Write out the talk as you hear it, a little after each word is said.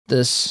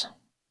this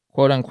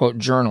quote-unquote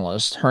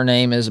journalist. Her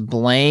name is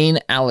Blaine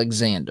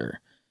Alexander.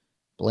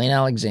 Blaine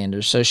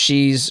Alexander. So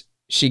she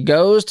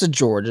goes to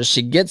Georgia.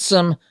 She gets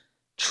some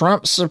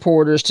Trump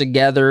supporters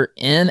together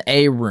in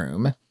a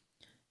room,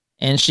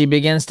 and she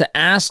begins to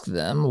ask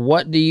them,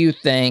 what do you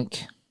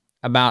think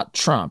about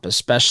Trump,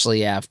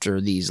 especially after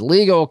these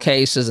legal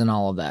cases and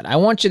all of that? I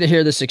want you to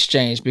hear this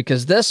exchange,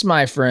 because this,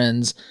 my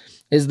friends,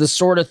 is the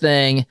sort of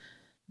thing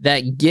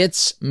that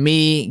gets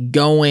me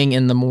going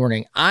in the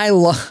morning. I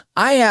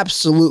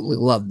absolutely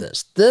love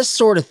this. This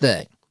sort of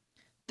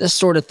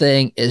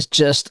thing is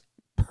just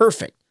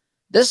perfect.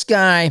 This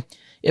guy,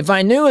 if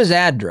I knew his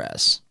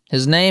address,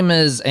 his name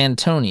is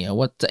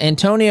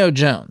Antonio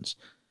Jones.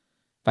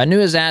 If I knew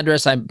his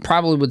address, I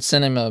probably would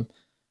send him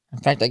in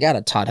fact, I got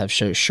a Todd Huff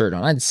Show shirt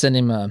on. I'd send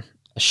him a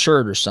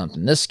shirt or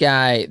something. This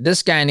guy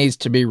needs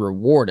to be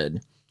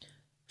rewarded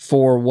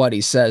for what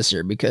he says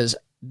here, because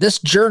this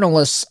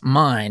journalist's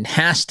mind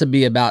has to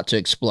be about to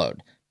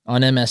explode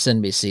on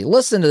MSNBC.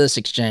 Listen to this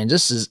exchange.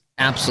 This is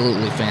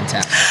absolutely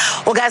fantastic.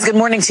 Well, guys, good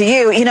morning to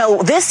you. You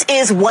know, this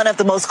is one of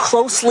the most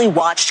closely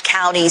watched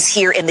counties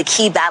here in the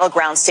key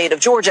battleground state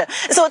of Georgia.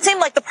 So it seemed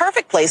like the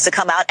perfect place to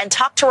come out and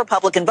talk to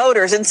Republican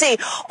voters and see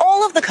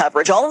all of the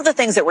coverage, all of the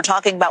things that we're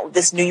talking about with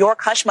this New York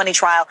hush money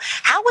trial.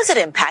 How is it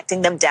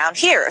impacting them down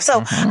here?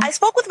 So I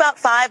spoke with about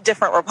 5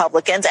 different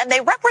Republicans, and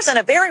they represent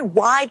a very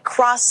wide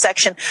cross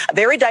section, a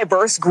very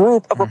diverse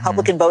group of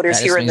Republican voters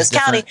here in this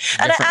county.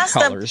 And I asked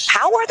them,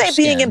 how are they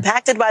being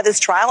impacted by this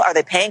trial? Are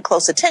they paying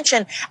close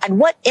attention? And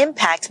what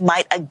impact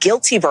might a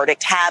guilty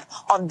verdict have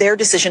on their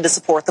decision to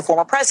support the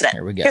former president?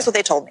 Here we go. Here's what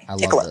they told me.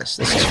 Take a look. This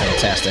is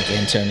fantastic,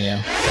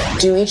 Antonio.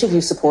 Do each of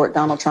you support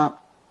Donald Trump?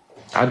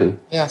 I do.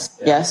 Yes.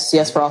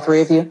 Yes for all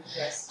 3 of you?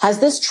 Yes. Has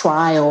this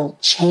trial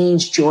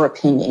changed your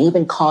opinion,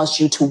 even caused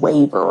you to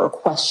waver or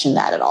question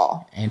that at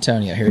all?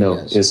 Antonio, here he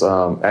goes. It's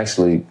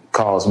actually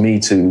caused me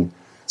to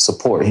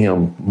support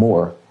him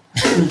more.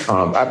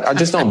 I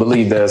just don't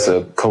believe there's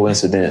a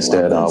coincidence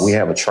that we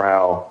have a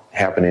trial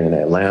happening in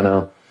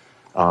Atlanta.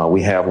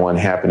 We have one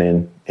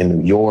happening in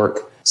New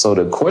York. So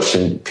the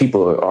question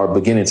people are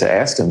beginning to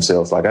ask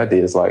themselves, like I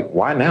did, is like,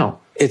 why now?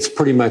 It's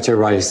pretty much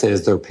everybody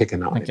says they're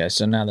picking on it. Okay,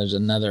 so now there's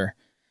another.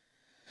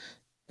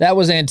 That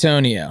was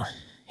Antonio.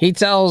 He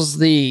tells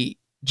the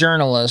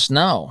journalist,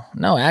 no,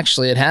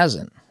 actually it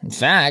hasn't. In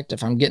fact,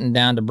 if I'm getting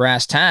down to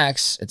brass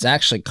tacks, it's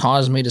actually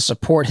caused me to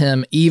support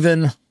him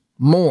even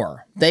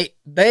more.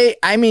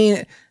 I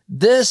mean,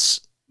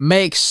 this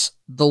makes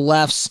the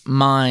left's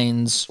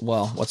minds,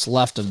 well, what's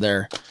left of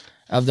their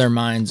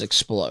minds,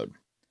 explode.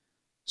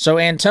 So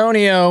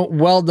Antonio,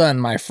 well done,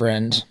 my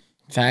friend.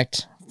 In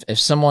fact, if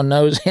someone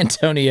knows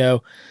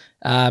Antonio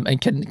and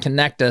can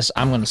connect us,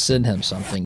 I'm going to send him something.